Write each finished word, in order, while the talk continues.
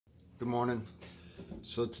Good morning.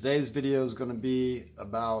 So today's video is going to be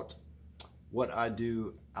about what I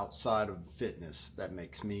do outside of fitness that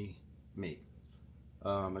makes me me.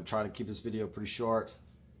 I try to keep this video pretty short.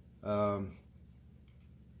 So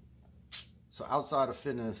outside of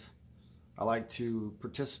fitness, I like to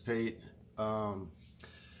participate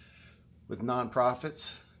with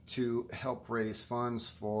nonprofits to help raise funds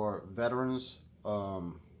for veterans,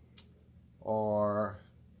 or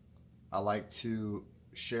I like to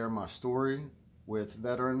share my story with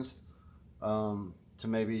veterans to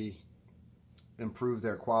maybe improve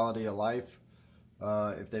their quality of life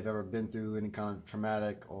if they've ever been through any kind of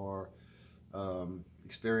traumatic or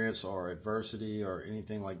experience or adversity or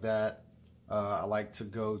anything like that. I like to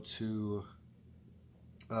go to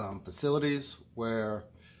facilities where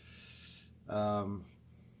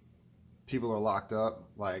people are locked up,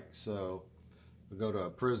 so we go to a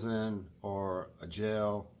prison or a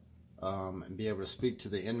jail, and be able to speak to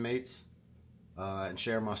the inmates and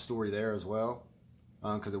share my story there as well,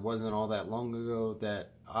 because it wasn't all that long ago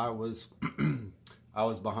that I was I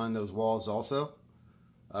was behind those walls also.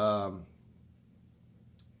 So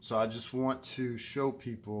I just want to show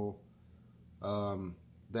people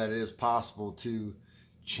that it is possible to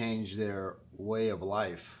change their way of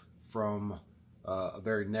life from a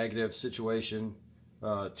very negative situation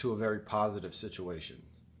to a very positive situation.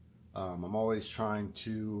 I'm always trying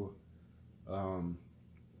to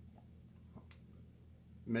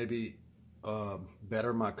maybe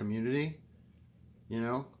better my community.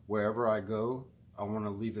 Wherever I go, I want to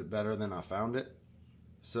leave it better than I found it.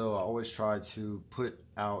 So I always try to put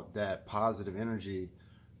out that positive energy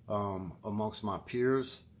amongst my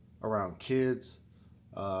peers, around kids.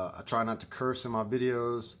 I try not to curse in my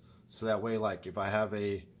videos, so that way, like, if I have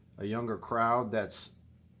a younger crowd that's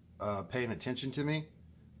paying attention to me,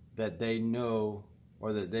 that they know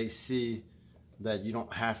or that they see that you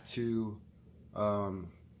don't have to,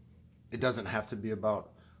 it doesn't have to be about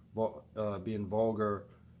being vulgar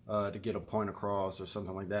to get a point across or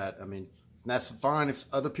something like that. I mean, that's fine if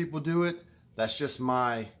other people do it. That's just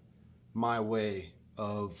my way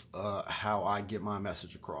of how I get my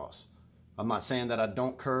message across. I'm not saying that I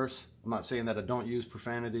don't curse. I'm not saying that I don't use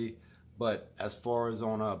profanity. But as far as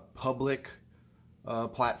on a public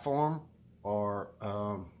platform or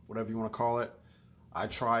whatever you want to call it, I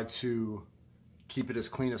try to keep it as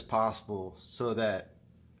clean as possible so that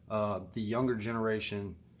the younger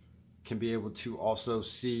generation can be able to also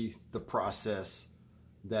see the process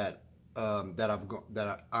that I'm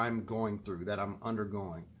going through, that I'm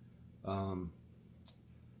undergoing, because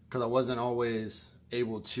I wasn't always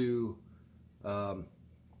able to how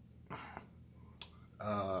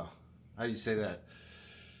do you say that?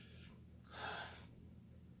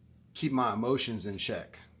 Keep my emotions in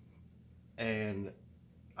check. And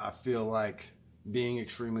I feel like being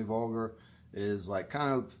extremely vulgar is, like,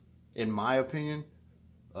 kind of, in my opinion,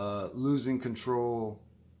 losing control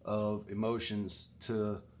of emotions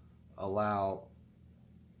to allow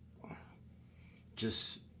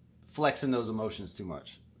just flexing those emotions too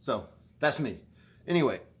much. So that's me.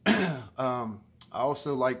 Anyway, I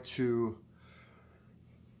also like to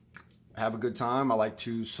have a good time. I like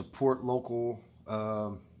to support local,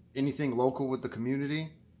 anything local with the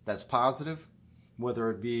community that's positive, whether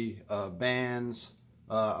it be bands.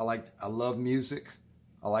 I love music.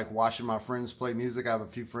 I like watching my friends play music. I have a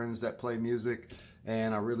few friends that play music,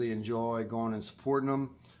 and I really enjoy going and supporting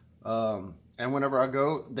them. And whenever I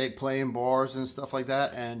go, they play in bars and stuff like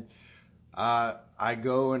that, and I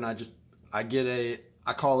go and I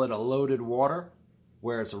call it a loaded water,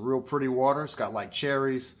 where it's a real pretty water. It's got like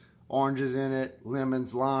cherries, oranges in it,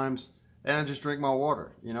 lemons, limes, and I just drink my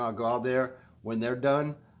water. I go out there. When they're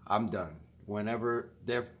done, I'm done. Whenever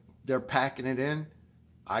they're packing it in,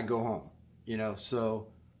 I go home.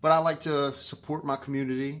 But I like to support my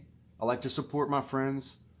community. I like to support my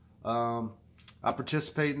friends. I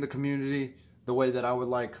participate in the community the way that I would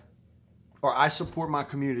like, or I support my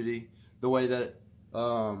community the way that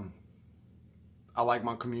I like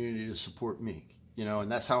my community to support me.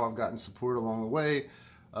 And that's how I've gotten support along the way.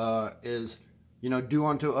 Is do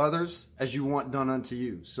unto others as you want done unto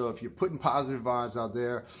you. So if you're putting positive vibes out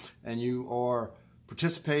there and you are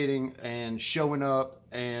participating and showing up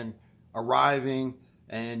and arriving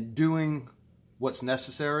and doing what's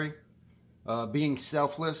necessary, being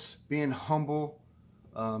selfless, being humble,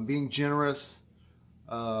 being generous,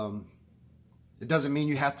 it doesn't mean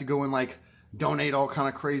you have to go and, like, donate all kind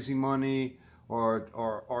of crazy money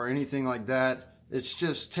or anything like that. It's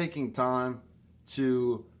just taking time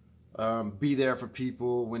to be there for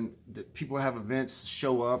people. When people have events,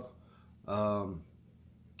 show up,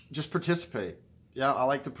 just participate. Yeah, I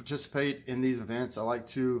like to participate in these events. I like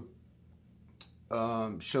to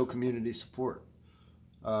show community support.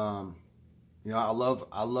 You know,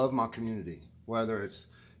 I love my community, whether it's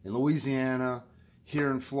in Louisiana,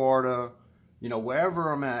 here in Florida, you know,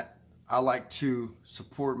 wherever I'm at, I like to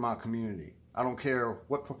support my community. I don't care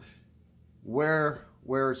where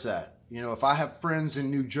it's at. You know, if I have friends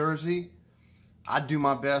in New Jersey, I do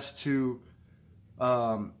my best to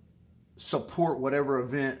support whatever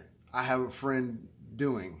event I have a friend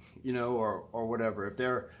doing, you know, or whatever. If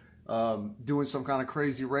they're doing some kind of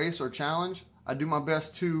crazy race or challenge, I do my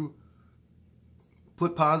best to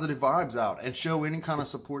put positive vibes out and show any kind of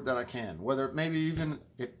support that I can. Whether maybe even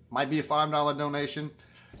it might be a $5 donation,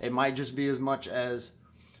 it might just be as much as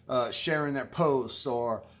sharing their posts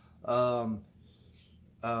or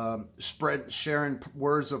sharing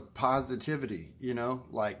words of positivity. You know,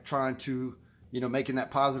 like trying to, you know, making that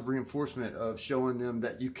positive reinforcement of showing them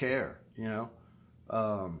that you care. You know,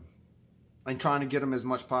 and trying to get them as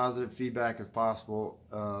much positive feedback as possible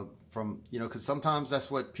from, you know, because sometimes that's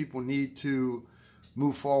what people need to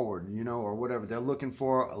move forward, you know, or whatever. They're looking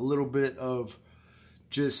for a little bit of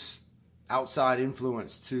just outside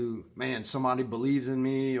influence to, man, somebody believes in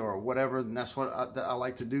me or whatever. And that's what I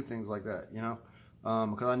like to do, things like that, you know,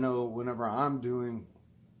 because I know whenever I'm doing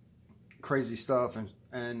crazy stuff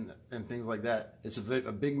and things like that, it's a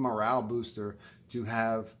big morale booster to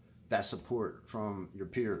have that support from your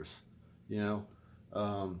peers, you know.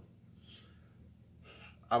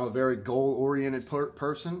 I'm a very goal-oriented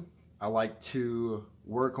person. I like to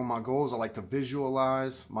work on my goals. I like to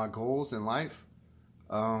visualize my goals in life.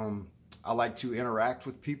 I like to interact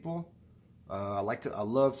with people. I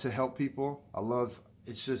love to help people.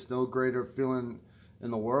 It's just no greater feeling in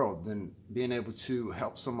the world than being able to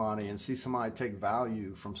help somebody and see somebody take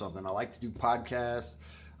value from something. I like to do podcasts.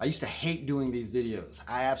 I used to hate doing these videos.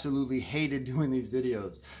 I absolutely hated doing these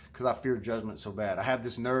videos because I feared judgment so bad. I have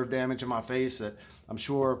this nerve damage in my face that I'm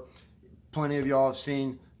sure plenty of y'all have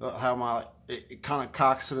seen, how it kind of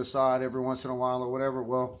cocks to the side every once in a while or whatever.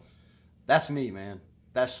 Well, that's me, man.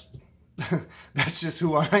 That's just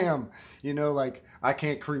who I am. You know, like I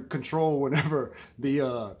can't control whenever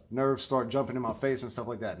the nerves start jumping in my face and stuff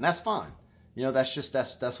like that. And that's fine. You know,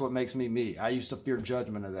 that's what makes me me. I used to fear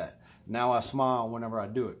judgment of that. Now I smile whenever I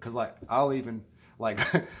do it. Cause like I even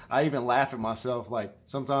laugh at myself. Like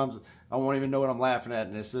sometimes I won't even know what I'm laughing at.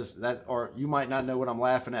 And it's just that, or you might not know what I'm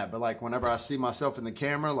laughing at. But like whenever I see myself in the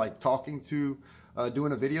camera, like talking to,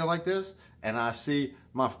 doing a video like this, and I see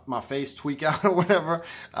my face tweak out or whatever,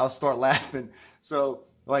 I'll start laughing. So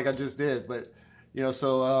like I just did, but you know,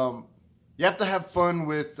 so, you have to have fun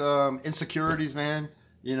with, insecurities, man.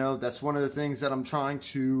 You know, that's one of the things that I'm trying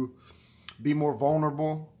to be more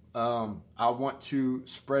vulnerable. I want to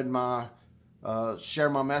spread my, share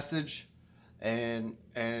my message, and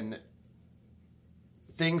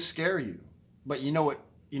things scare you. But you know what,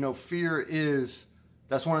 you know, fear is,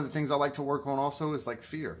 that's one of the things I like to work on also, is like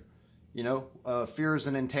fear. You know, fear is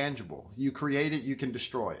an intangible. You create it, you can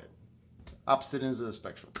destroy it. Opposite ends of the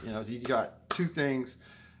spectrum. You know, you got two things.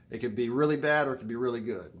 It could be really bad or it could be really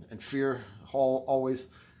good. And fear always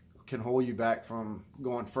can hold you back from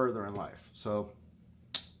going further in life. So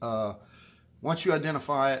once you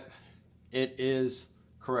identify it, it is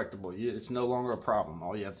correctable. It's no longer a problem.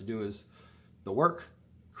 All you have to do is the work,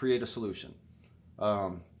 create a solution.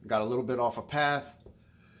 Got a little bit off a path.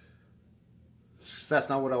 That's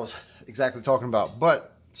not what I was exactly talking about.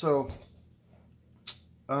 But so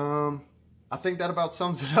I think that about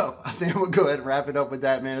sums it up. I think I'm gonna go ahead and wrap it up with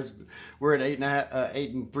that, man. We're at 8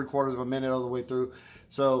 3/4 of a minute all the way through.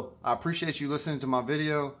 So I appreciate you listening to my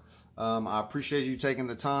video. I appreciate you taking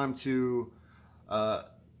the time to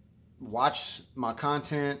watch my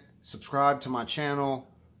content, subscribe to my channel.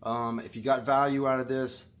 If you got value out of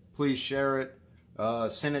this, please share it.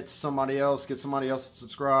 Send it to somebody else. Get somebody else to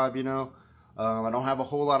subscribe, you know. I don't have a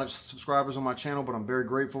whole lot of subscribers on my channel, but I'm very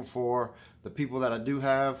grateful for the people that I do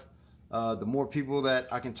have. The more people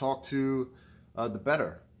that I can talk to, the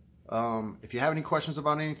better. If you have any questions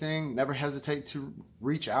about anything, never hesitate to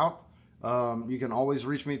reach out. You can always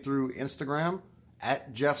reach me through Instagram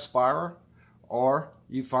at Jeff Spirer, or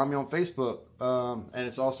you find me on Facebook. And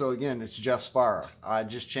it's also, again, it's Jeff Spirer. I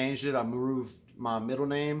just changed it. I moved my middle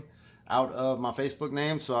name out of my Facebook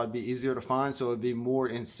name, so I'd be easier to find, so it'd be more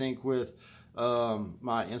in sync with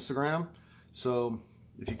my Instagram. So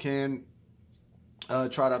if you can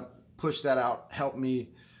try to push that out, help me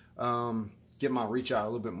get my reach out a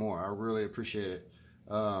little bit more. I really appreciate it.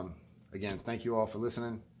 Again, thank you all for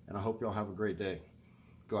listening, and I hope y'all have a great day.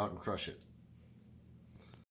 Go out and crush it.